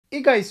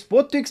Hey guys,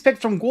 what to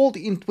expect from gold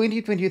in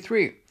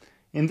 2023?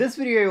 In this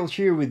video I will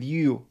share with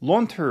you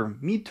long-term,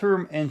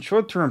 mid-term and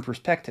short-term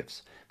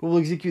perspectives. We will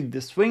execute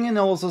the swing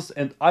analysis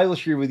and I will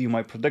share with you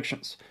my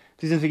predictions.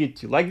 Please don't forget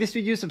to like this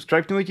video,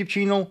 subscribe to my YouTube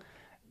channel,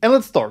 and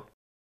let's start.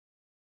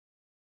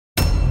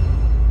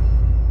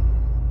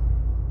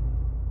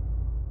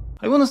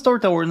 I want to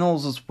start our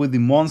analysis with the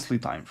monthly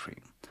time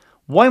frame.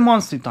 Why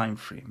monthly time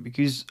frame?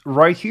 Because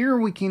right here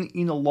we can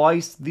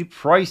analyze the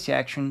price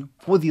action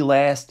for the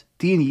last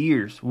 10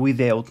 years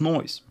without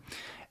noise.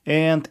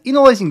 And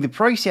analyzing the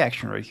price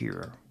action right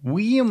here,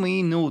 we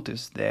may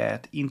notice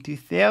that in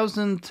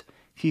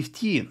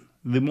 2015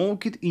 the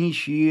market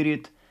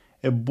initiated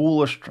a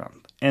bullish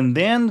trend. And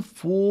then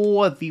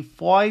for the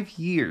 5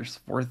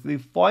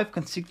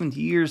 consecutive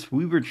years,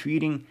 we were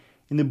trading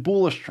in a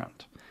bullish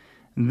trend.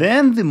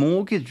 Then the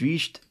market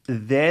reached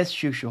that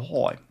structure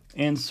high.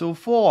 And so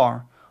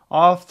far,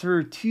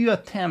 after 2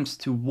 attempts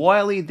to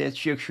violate that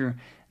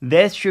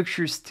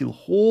structure still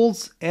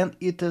holds and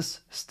it is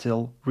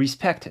still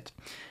respected.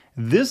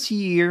 This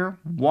year,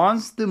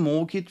 once the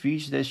market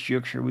reached that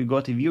structure, we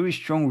got a very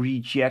strong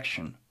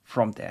rejection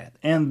from that.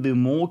 And the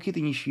market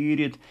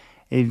initiated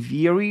a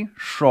very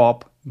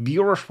sharp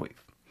bearish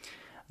wave.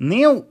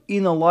 Now,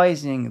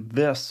 analyzing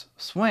these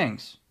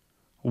swings,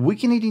 we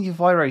can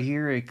identify right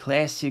here a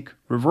classic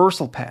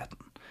reversal pattern.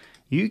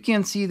 You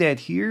can see that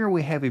here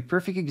we have a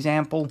perfect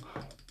example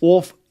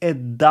of a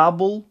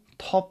double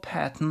top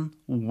pattern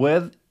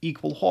with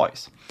equal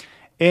highs.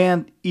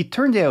 And it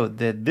turned out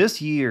that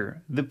this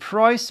year the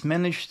price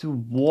managed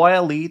to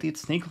violate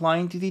its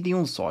neckline to the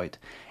downside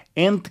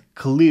and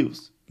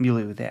close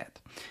below that.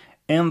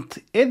 And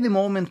at the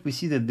moment we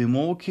see that the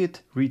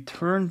market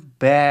returned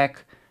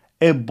back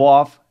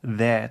above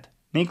that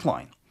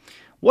neckline.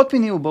 What we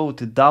know about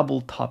the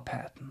double top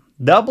pattern?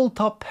 Double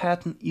top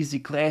pattern is a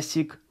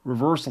classic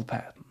reversal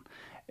pattern,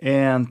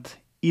 and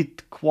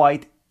it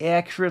quite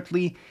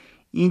accurately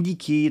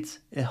indicates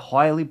a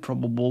highly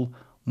probable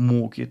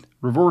market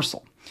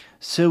reversal.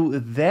 So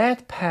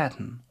that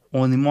pattern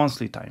on the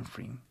monthly time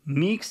frame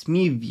makes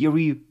me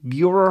very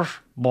bearish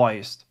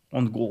biased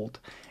on gold,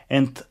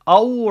 and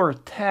our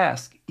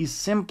task is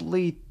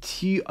simply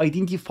to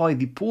identify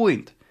the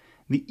point,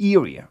 the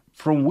area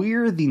from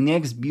where the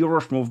next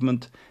bearish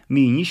movement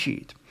may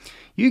initiate.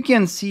 You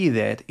can see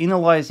that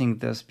analyzing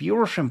this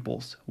bearish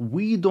impulse,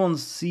 we don't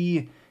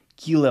see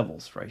key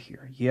levels right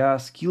here.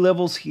 Yes, key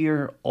levels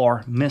here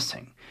are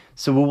missing.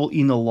 So we will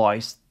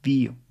analyze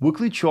the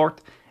weekly chart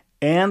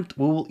and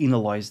we will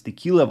analyze the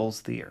key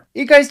levels there.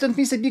 Hey guys, don't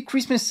miss a big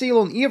Christmas sale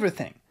on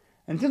everything.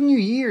 Until New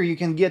Year, you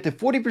can get a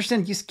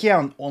 40%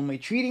 discount on my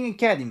Trading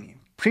Academy,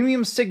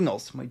 Premium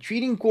Signals, my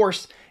trading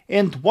course,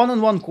 and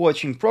one-on-one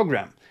coaching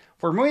program.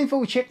 For more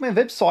info, check my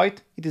website.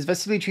 It is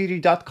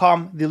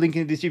vasilytrader.com, the link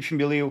in the description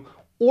below,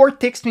 or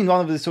text me in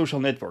one of the social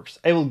networks.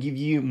 I will give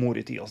you more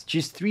details.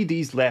 Just 3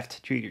 days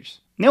left,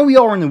 traders. Now we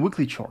are on the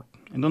weekly chart.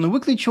 And on the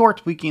weekly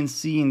chart, we can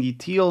see in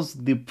details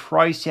the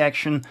price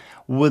action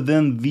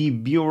within the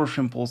bearish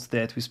impulse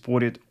that we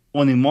spotted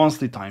on a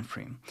monthly time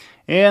frame.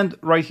 And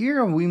right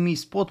here, we may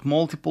spot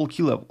multiple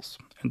key levels.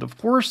 And of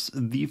course,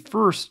 the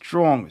first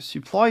strong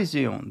supply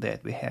zone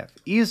that we have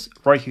is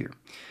right here.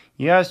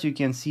 Yes, you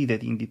can see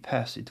that in the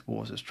past it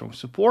was a strong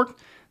support,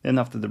 then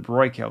after the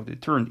breakout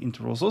it turned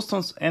into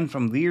resistance, and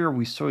from there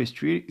we saw a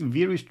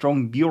very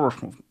strong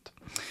bearish movement.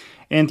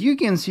 And you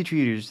can see,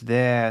 traders,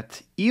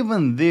 that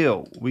even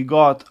though we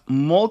got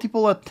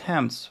multiple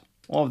attempts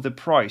of the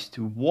price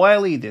to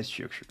violate that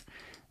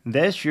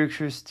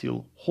structure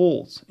still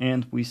holds,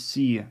 and we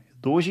see a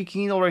doji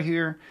candle right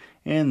here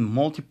and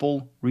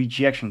multiple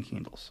rejection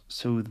candles.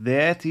 So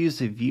that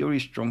is a very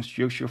strong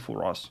structure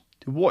for us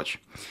to watch.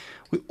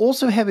 We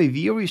also have a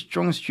very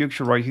strong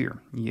structure right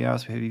here.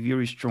 Yes, we have a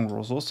very strong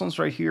resistance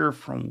right here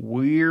from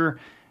where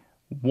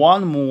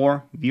one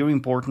more very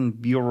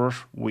important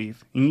bearish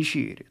wave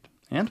initiated.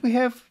 And we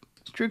have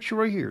structure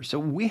right here. So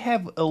we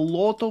have a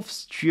lot of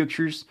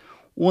structures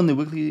on the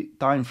weekly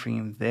time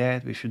frame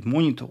that we should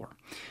monitor.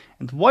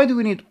 And why do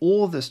we need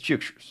all the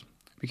structures?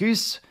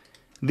 Because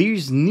there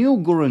is no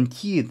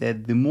guarantee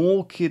that the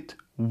market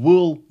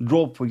will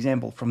drop, for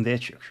example, from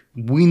that structure.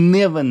 We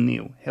never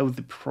know how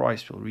the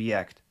price will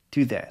react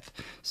to that.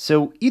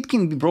 So it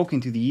can be broken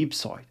to the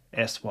upside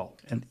as well.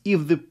 And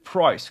if the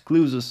price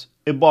closes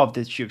above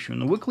that structure on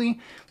the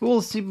weekly, we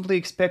will simply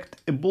expect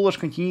a bullish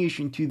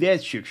continuation to that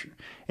structure.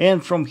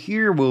 And from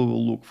here, we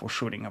will look for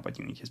shorting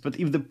opportunities. But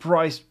if the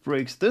price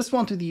breaks this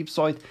one to the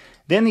upside,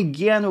 then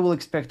again, we will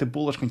expect a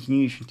bullish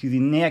continuation to the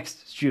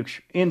next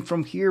structure. And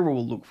from here, we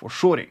will look for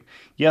shorting.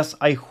 Yes,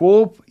 I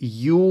hope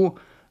you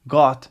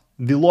got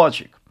the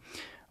logic.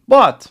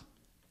 But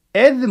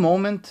at the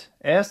moment,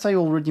 as I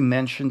already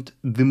mentioned,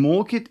 the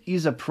market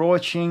is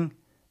approaching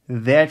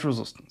that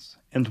resistance.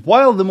 And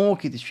while the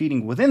market is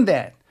trading within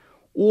that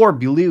or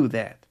below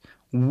that,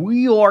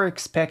 we are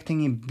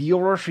expecting a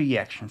bearish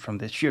reaction from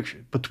that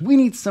structure. But we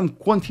need some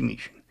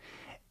confirmation.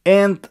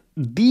 And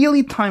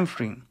daily time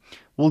frame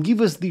will give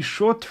us the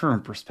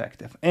short-term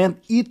perspective. And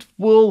it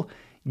will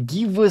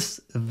give us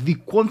the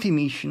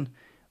confirmation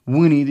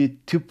we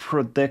needed to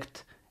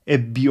predict a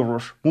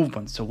bearish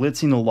movement. So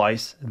let's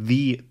analyze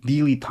the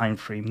daily time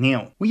frame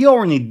now. We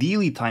are in a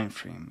daily time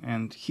frame,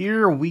 and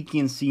here we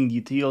can see in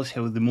details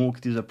how the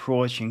market is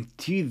approaching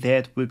to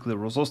that weekly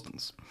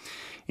resistance.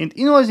 And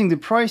analyzing the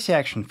price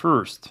action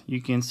first,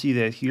 you can see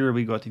that here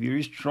we got a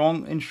very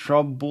strong and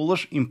sharp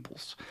bullish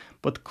impulse.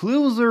 But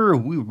closer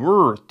we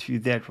were to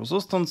that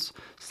resistance,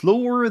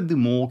 slower the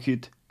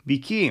market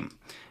became.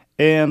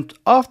 And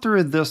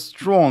after the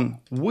strong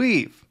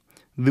wave,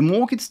 the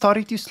market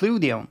started to slow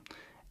down.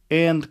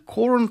 And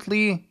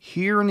currently,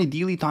 here in the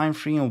daily time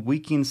frame, we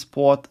can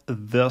spot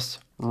this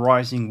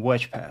rising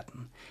wedge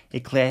pattern, a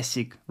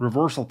classic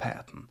reversal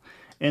pattern.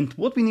 And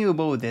what we know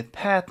about that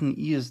pattern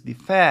is the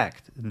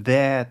fact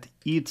that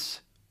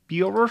its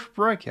bearish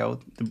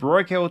breakout, the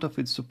breakout of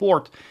its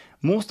support,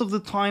 most of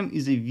the time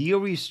is a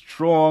very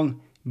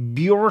strong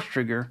bearish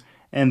trigger,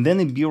 and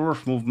then a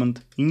bearish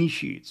movement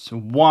initiates. So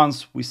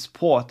once we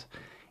spot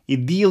a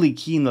daily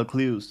candle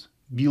close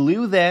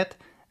below that,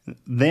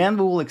 then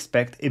we will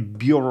expect a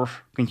bearish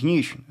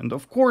continuation. And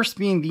of course,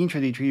 being the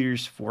intraday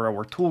traders, for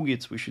our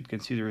targets, we should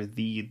consider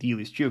the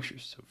daily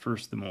structures. So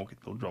first, the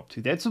market will drop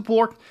to that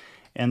support,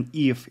 and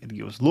if it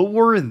goes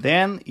lower,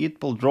 then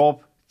it will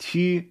drop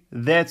to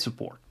that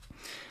support.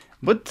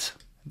 But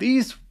there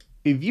is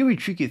a very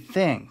tricky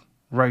thing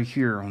right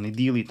here on the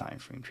daily time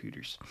frame,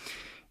 traders.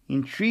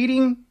 In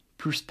trading,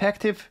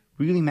 perspective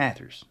really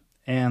matters.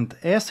 And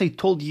as I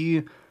told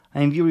you,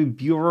 I'm very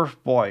bearish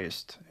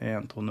biased,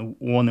 and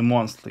on a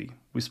monthly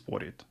we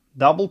spotted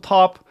double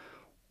top,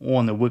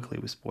 on a weekly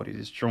we spotted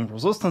a strong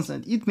resistance,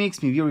 and it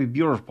makes me very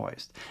bearish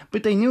biased.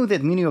 But I know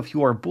that many of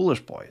you are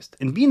bullish biased,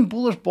 and being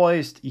bullish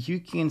biased, you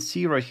can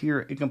see right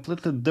here a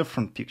completely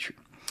different picture.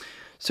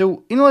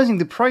 So analyzing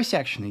the price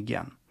action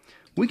again,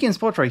 we can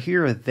spot right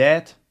here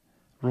that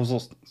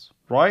resistance,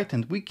 right?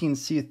 And we can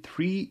see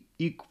 3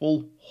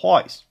 equal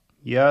highs.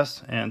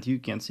 Yes, and you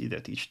can see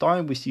that each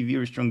time we see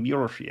very strong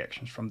bearish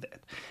reactions from that.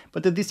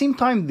 But at the same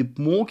time, the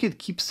market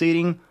keeps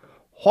setting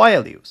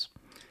higher lows.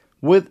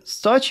 With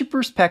such a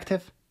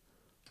perspective,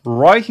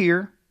 right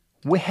here,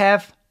 we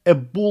have a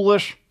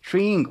bullish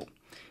triangle,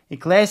 a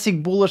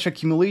classic bullish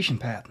accumulation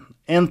pattern.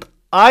 And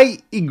I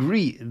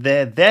agree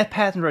that that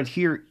pattern right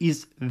here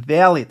is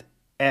valid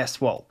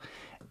as well.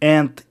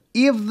 And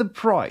if the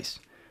price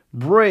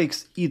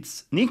breaks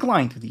its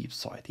neckline to the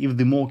upside, if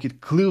the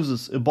market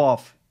closes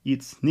above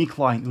its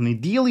neckline on a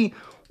daily,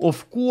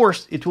 of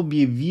course it will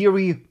be a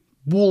very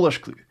bullish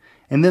clue,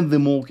 and then the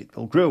market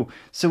will grow.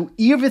 So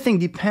everything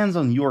depends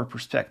on your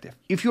perspective.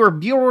 If you are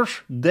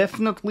bearish,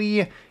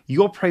 definitely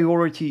your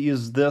priority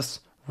is this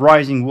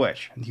rising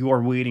wedge, and you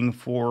are waiting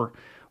for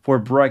a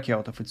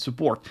breakout of its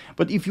support.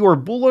 But if you are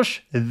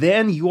bullish,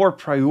 then your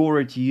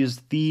priority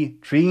is the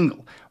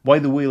triangle. By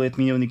the way, let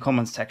me know in the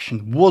comment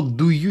section, what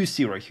do you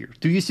see right here?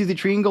 Do you see the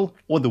triangle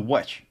or the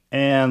wedge?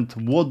 And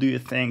what do you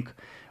think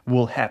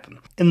will happen?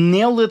 And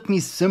now let me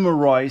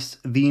summarize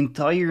the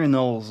entire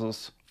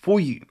analysis for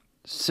you.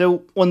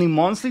 So on a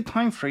monthly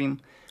time frame,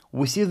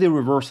 we see the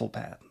reversal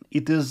pattern.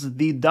 It is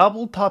the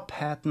double top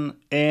pattern,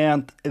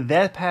 and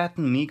that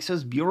pattern makes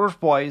us bearish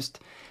biased,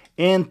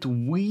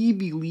 and we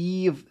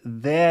believe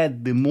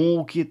that the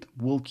market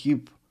will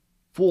keep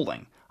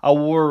falling.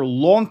 Our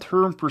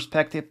long-term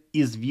perspective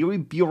is very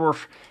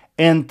bearish,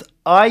 and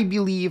I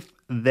believe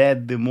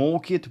that the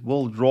market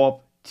will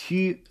drop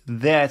to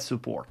that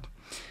support.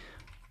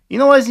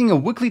 Analyzing a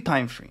weekly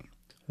time frame,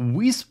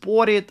 we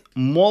spotted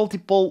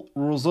multiple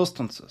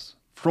resistances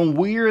from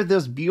where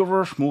this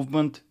bearish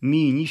movement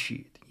may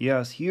initiate.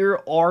 Yes,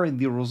 here are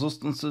the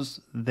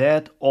resistances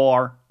that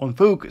are on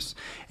focus.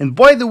 And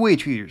by the way,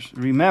 traders,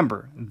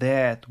 remember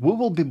that we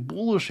will be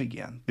bullish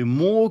again. The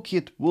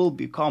market will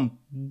become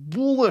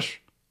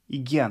bullish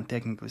again,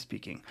 technically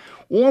speaking,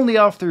 only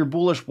after a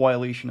bullish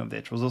violation of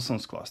that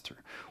resistance cluster.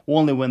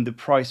 Only when the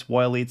price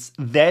violates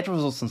that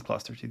resistance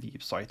cluster to the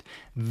upside,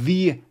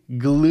 the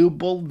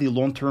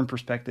long-term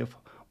perspective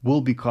will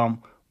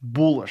become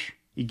bullish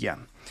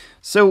again.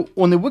 So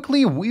on the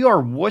weekly, we are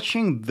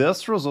watching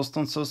these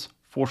resistances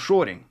for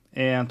shorting.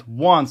 And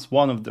once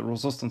one of the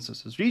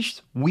resistances is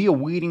reached, we are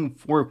waiting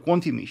for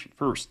confirmation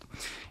first.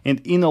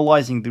 And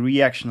analyzing the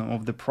reaction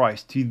of the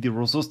price to the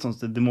resistance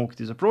that the market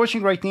is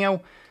approaching right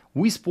now,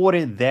 we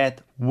spotted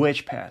that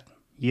wedge pattern.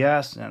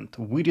 Yes, and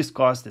we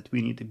discussed that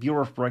we need a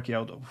bearish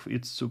breakout of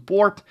its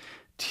support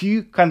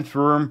to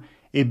confirm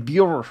a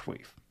bearish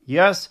wave.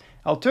 Yes,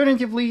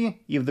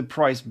 alternatively, if the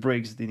price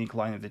breaks the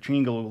neckline of the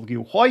triangle, it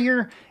will go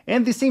higher,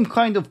 and the same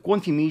kind of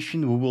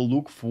confirmation we will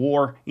look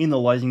for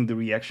analyzing the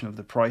reaction of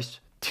the price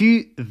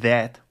to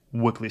that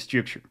weekly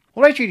structure.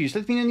 Alright traders,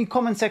 let me know in the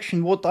comment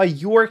section what are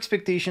your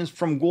expectations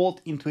from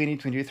gold in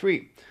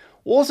 2023.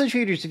 Also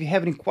traders, if you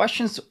have any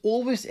questions,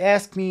 always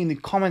ask me in the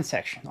comment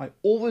section. I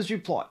always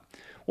reply.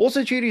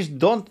 Also traders,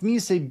 don't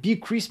miss a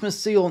big Christmas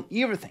sale on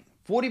everything.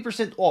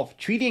 40% off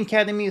Trading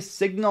Academy,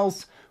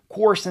 Signals,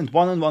 course and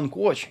one-on-one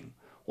coaching.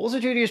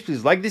 Also traders,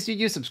 please like this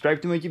video,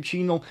 subscribe to my YouTube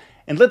channel,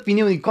 and let me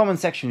know in the comment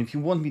section if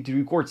you want me to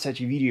record such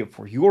a video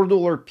for your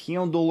dollar,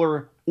 pound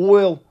dollar,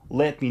 oil,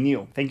 let me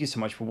know. Thank you so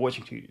much for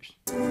watching,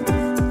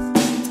 traders.